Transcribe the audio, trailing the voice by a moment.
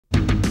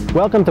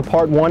Welcome to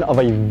part one of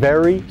a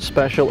very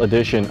special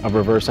edition of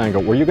Reverse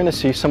Angle, where you're going to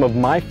see some of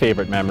my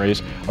favorite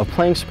memories of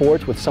playing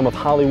sports with some of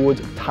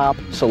Hollywood's top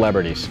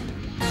celebrities.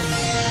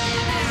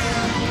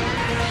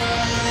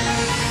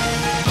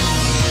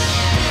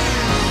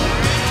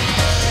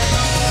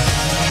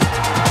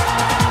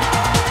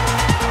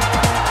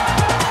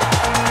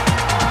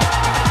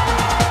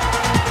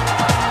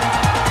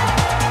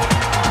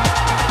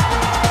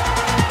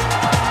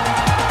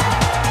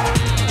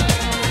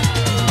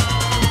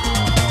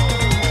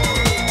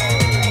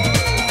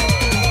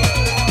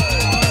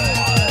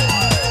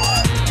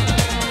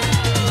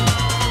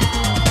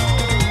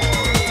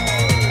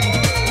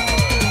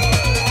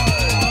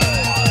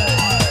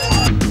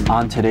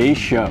 On today's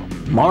show,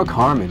 Mark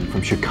Harmon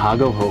from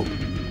Chicago Hope,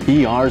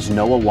 ER's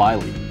Noah Wyle,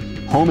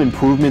 Home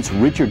Improvement's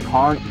Richard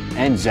Karn,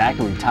 and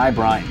Zachery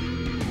Bryan.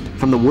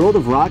 From the world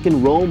of rock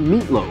and roll,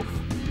 Meatloaf,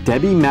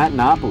 Debbie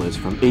Matenopoulos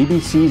from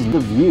ABC's The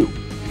View,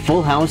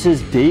 Full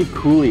House's Dave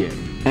Coulier,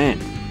 and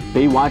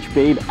Baywatch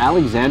babe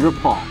Alexandra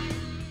Paul.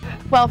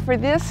 Well, for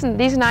these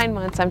 9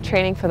 months, I'm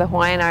training for the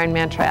Hawaiian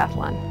Ironman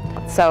triathlon.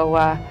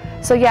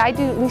 So yeah, I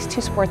do at least 2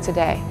 sports a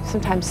day,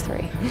 sometimes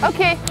 3.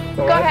 Okay,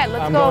 go ahead,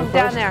 let's go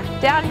down there.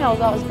 Downhill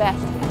is always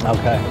best.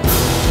 Okay.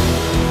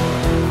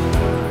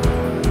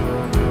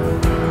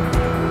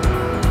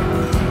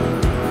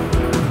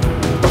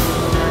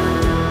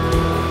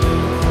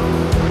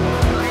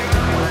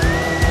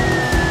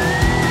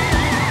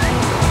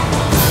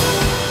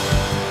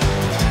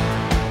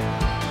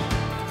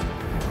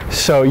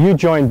 So you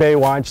joined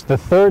Baywatch the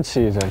 3rd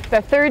season.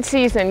 The 3rd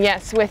season,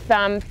 yes, with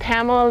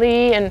Pamela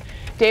Lee and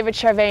David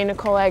Charvet and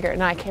Nicole Eggert,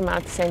 and I came out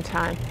at the same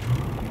time.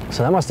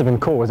 So that must have been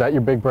cool. Was that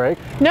your big break?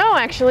 No,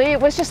 actually, it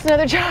was just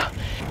another job.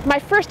 My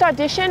first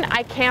audition,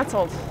 I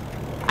canceled.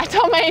 I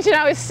told my agent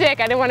I was sick.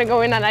 I didn't want to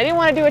go in on it. I didn't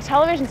want to do a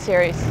television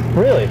series.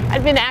 Really?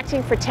 I'd been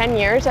acting for 10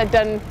 years. I'd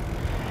done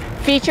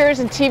features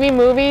and TV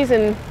movies,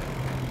 and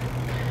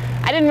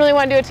I didn't really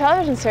want to do a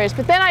television series.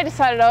 But then I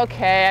decided,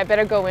 okay, I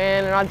better go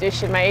in and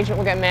audition. My agent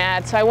will get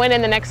mad. So I went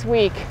in the next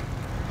week. Did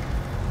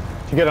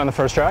you get it on the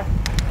first try?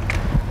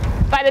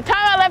 By the time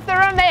I left the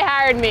room, they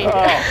hired me.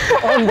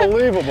 Oh,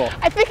 unbelievable.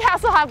 I think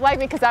Hasselhoff liked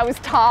me because I was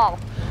tall.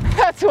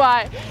 That's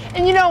why.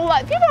 And you know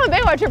what? People on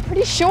Baywatch are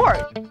pretty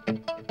short.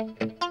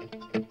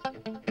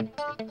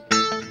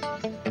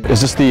 Is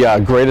this the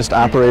greatest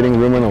operating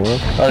room in the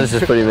world? Oh, this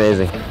is pretty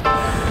amazing.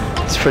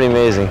 It's pretty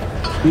amazing.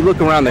 You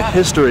look around the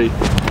history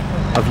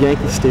of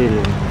Yankee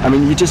Stadium. I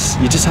mean, you just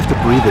have to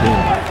breathe it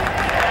in.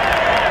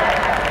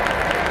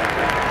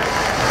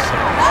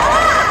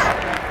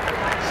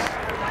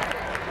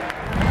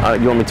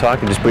 You want me to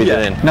talk or just breathe it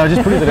in? No,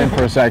 just breathe it in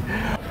for a sec.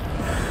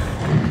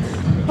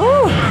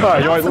 All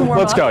right,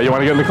 let's go. You want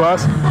to get in the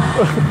class?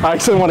 I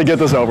actually want to get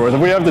this over with.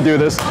 If we have to do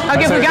this.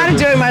 Okay, if we got to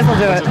do it, might as well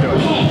do it.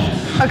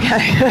 Okay.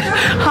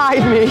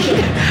 Hide me.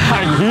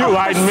 You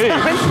hide me.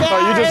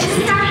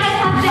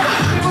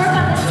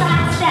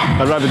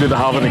 I'd rather do the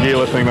Halva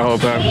Nagila thing the whole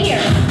time.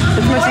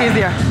 It's much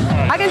easier.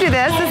 I can do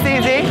this. It's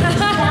easy.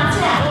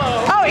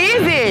 Oh,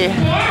 easy.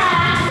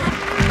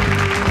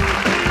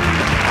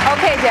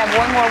 Okay, Deb,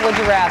 one more would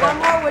you rather. One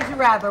more would you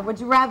rather. Would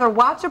you rather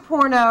watch a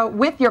porno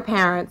with your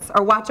parents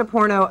or watch a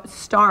porno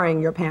starring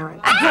your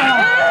parents?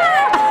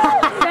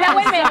 Now,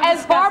 wait a minute.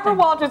 As Barbara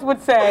Walters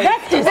would say,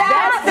 that's disgusting.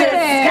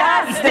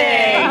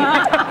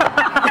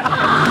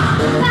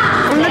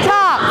 From the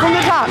top. From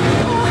the top.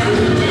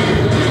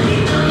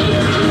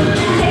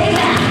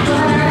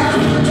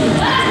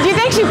 Do you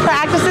think she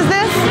practices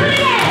this?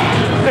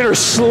 In her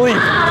sleep.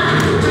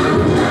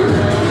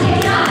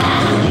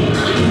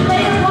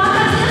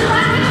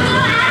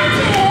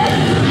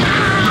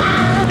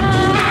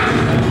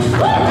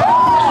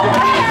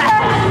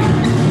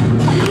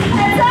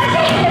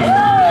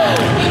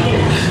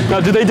 Now,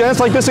 do they dance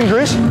like this in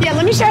Greece? Yeah,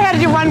 let me show you how to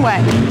do runway.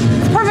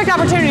 It's a perfect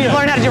opportunity to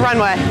learn how to do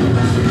runway.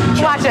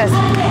 Watch this.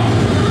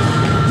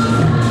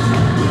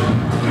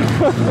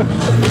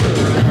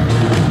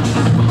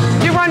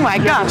 Do runway,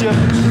 go.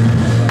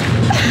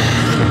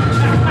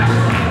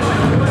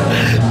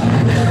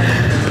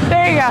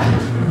 There you go.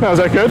 Now, is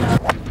that good?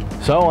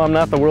 So, I'm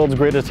not the world's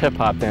greatest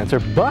hip-hop dancer,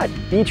 but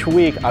each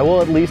week I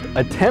will at least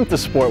attempt a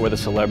sport with a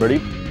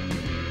celebrity,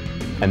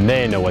 and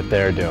they know what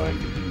they're doing.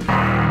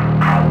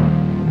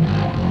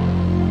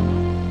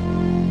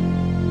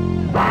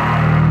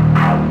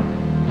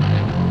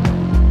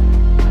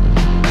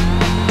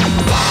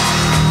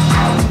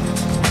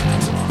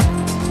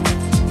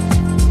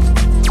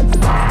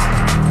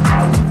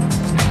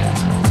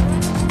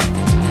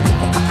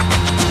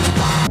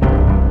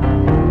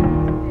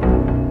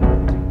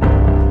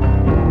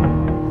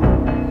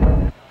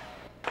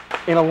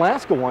 In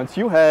Alaska once,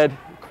 you had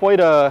quite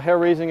a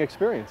hair-raising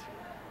experience.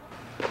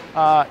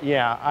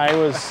 Yeah, I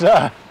was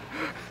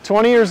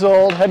 20 years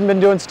old, hadn't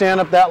been doing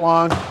stand-up that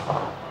long,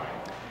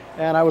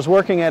 and I was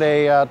working at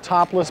a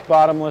topless,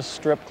 bottomless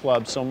strip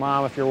club. So,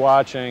 Mom, if you're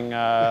watching,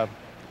 that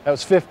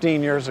was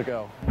 15 years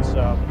ago.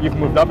 So you've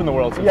moved up in the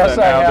world since yes,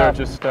 then. I have.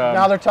 They're just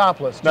now they're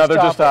topless. Now they're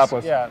just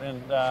topless. Yeah,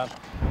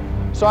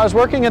 and So I was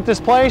working at this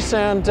place,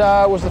 and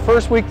it was the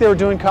first week they were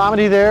doing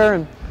comedy there,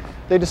 and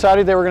they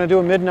decided they were going to do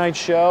a midnight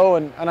show,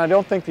 and I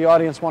don't think the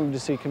audience wanted to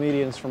see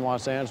comedians from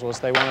Los Angeles.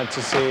 They wanted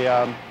to see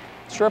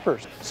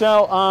strippers.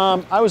 So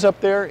I was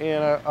up there,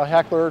 and a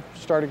heckler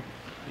started,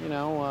 you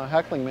know,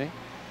 heckling me.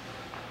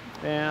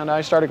 And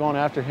I started going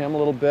after him a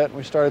little bit, and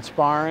we started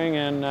sparring,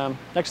 and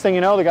next thing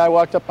you know, the guy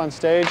walked up on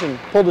stage and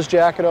pulled his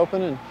jacket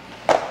open and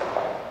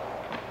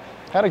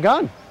had a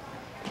gun.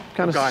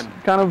 Kind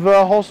of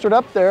holstered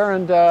up there,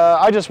 and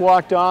I just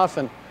walked off,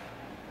 and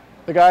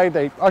the guy,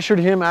 they ushered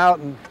him out,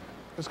 and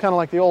it was kind of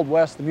like the Old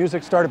West. The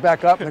music started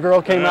back up, and the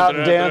girl came out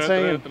and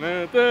dancing,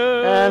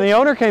 and the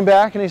owner came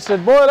back, and he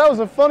said, "Boy, that was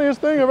the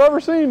funniest thing I've ever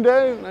seen,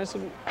 Dave." And I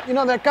said, "You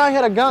know, that guy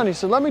had a gun." He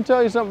said, "Let me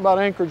tell you something about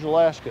Anchorage,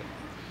 Alaska.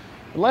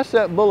 Unless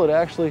that bullet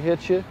actually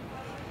hits you,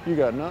 you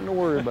got nothing to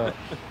worry about."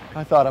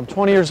 I thought, I'm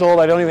 20 years old,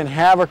 I don't even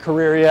have a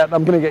career yet, and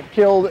I'm going to get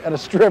killed at a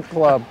strip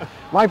club.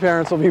 My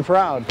parents will be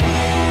proud.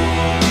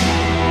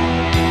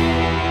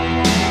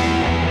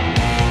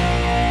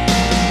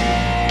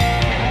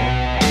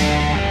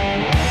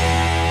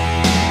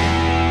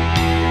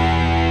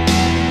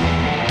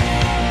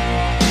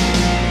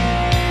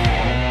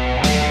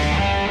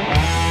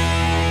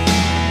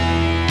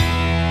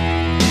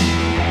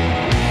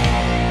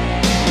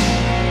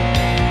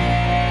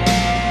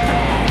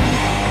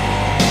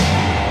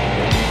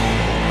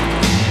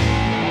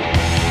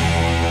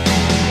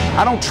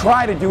 I don't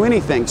try to do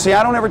anything. See,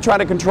 I don't ever try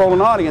to control an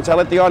audience. I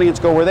let the audience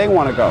go where they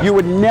want to go. You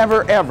would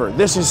never, ever,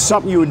 this is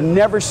something you would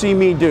never see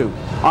me do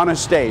on a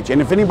stage.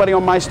 And if anybody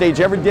on my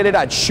stage ever did it,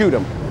 I'd shoot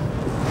them.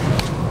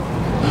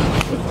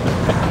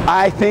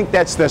 I think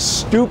that's the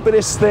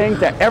stupidest thing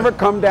to ever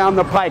come down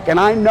the pike. And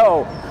I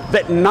know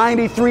that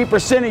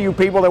 93% of you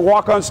people that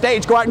walk on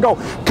stage go out and go,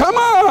 "Come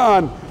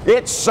on!"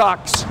 It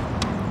sucks.